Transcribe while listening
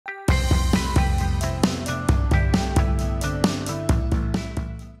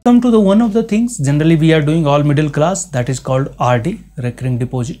Come to the one of the things generally we are doing all middle class, that is called RD, recurring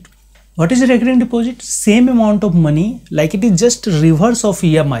deposit. What is a recurring deposit? Same amount of money, like it is just reverse of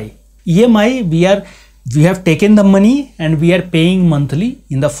EMI. EMI, we have taken the money and we are paying monthly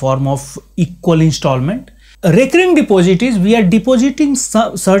in the form of equal installment. A recurring deposit is we are depositing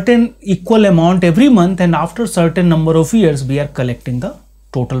certain equal amount every month, and after certain number of years we are collecting the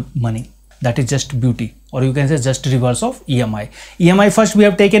total money. That is just beauty, or you can say just reverse of EMI. EMI, first we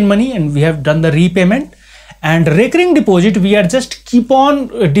have taken money and we have done the repayment, and recurring deposit we are just keep on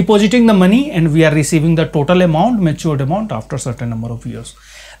depositing the money and we are receiving the total amount, matured amount after certain number of years.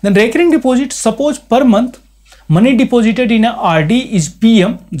 Then recurring deposit, suppose per month money deposited in a RD is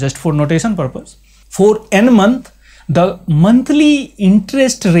PM, just for notation purpose. For n month, the monthly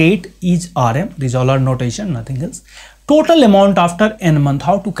interest rate is RM. These all are notation, nothing else. Total amount after n month,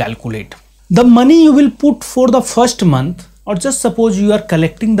 how to calculate? The money you will put for the first month, or just suppose you are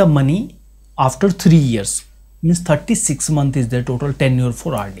collecting the money after 3 years, means 36 months is the total tenure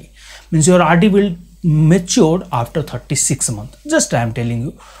for RD. Means your RD will mature after 36 months. Just I am telling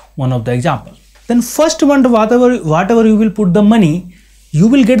you one of the example. Then first month, whatever you will put the money, you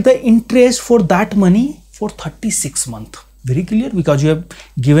will get the interest for that money for 36 months. Very clear, because you have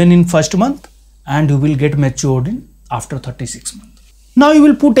given in first month and you will get matured in after 36 months. Now you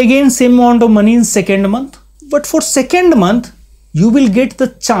will put again same amount of money in second month, but for second month you will get the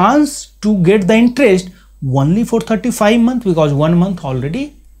chance to get the interest only for 35 months, because 1 month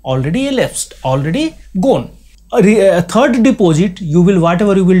already elapsed, already gone. A third deposit, you will,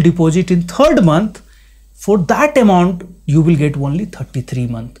 whatever you will deposit in third month, for that amount you will get only 33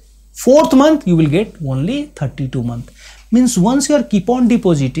 months. Fourth month you will get only 32 months. Means once you are keep on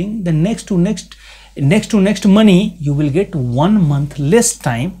depositing, the next to next money you will get 1 month less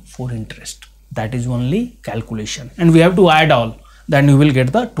time for interest. That is only calculation, and we have to add all, then you will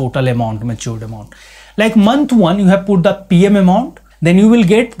get the total amount, matured amount. Like month 1 you have put the PM amount, then you will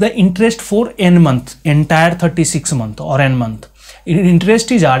get the interest for n month, entire 36 month or n month.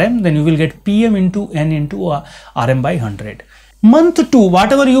 Interest is RM, then you will get PM into n into RM by 100. Month 2,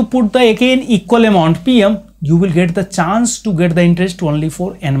 whatever you put the again equal amount PM, you will get the chance to get the interest only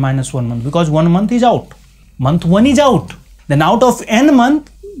for n minus 1 month, because 1 month is out. Month 1 is out. Then out of n month,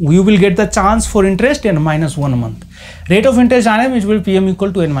 you will get the chance for interest n minus 1 month. Rate of interest RM is will PM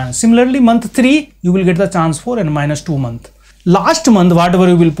equal to n minus. Similarly, month 3, you will get the chance for n minus 2 month. Last month, whatever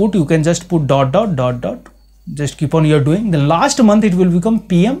you will put, you can just put dot dot dot dot. Just keep on you're doing. Then last month it will become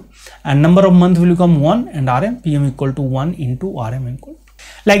PM, and number of month will become 1, and RM, PM equal to 1 into RM equal.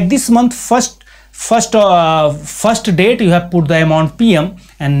 Like this month, first date you have put the amount PM,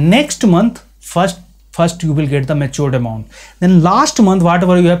 and next month first you will get the matured amount. Then last month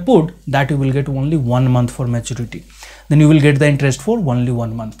whatever you have put, that you will get only 1 month for maturity. Then you will get the interest for only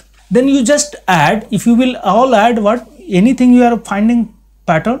 1 month. Then you just add, if you will all add what, anything you are finding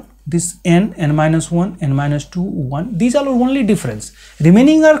pattern, this n minus 1, n minus 2, 1, these are only difference.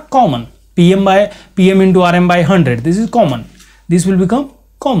 Remaining are common. PM into RM by 100, this is common. This will become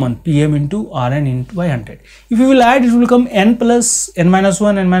common, PM into Rn into by 100. If you will add, it will become n plus n minus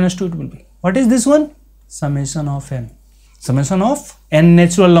 1, n minus 2 it will be. What is this one? Summation of n. Summation of n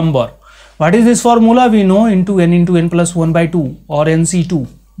natural number. What is this formula? We know into n plus 1 by 2 or NC2.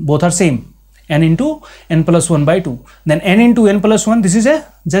 Both are same. N into n plus 1 by 2. Then n into n plus 1, this is a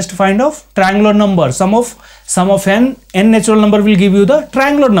just find of triangular number. Sum of n natural number will give you the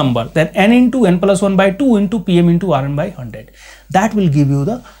triangular number. Then n into n plus 1 by 2 into PM into Rn by 100. That will give you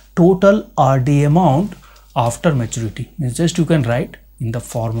the total RD amount after maturity. It's just you can write in the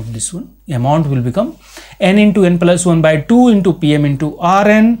form of this one. Amount will become n into n plus 1 by 2 into PM into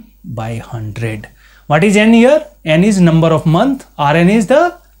Rn by 100. What is n here? N is number of month, Rn is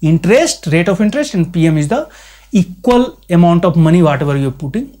the interest, rate of interest, and PM is the equal amount of money whatever you are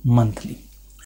putting monthly.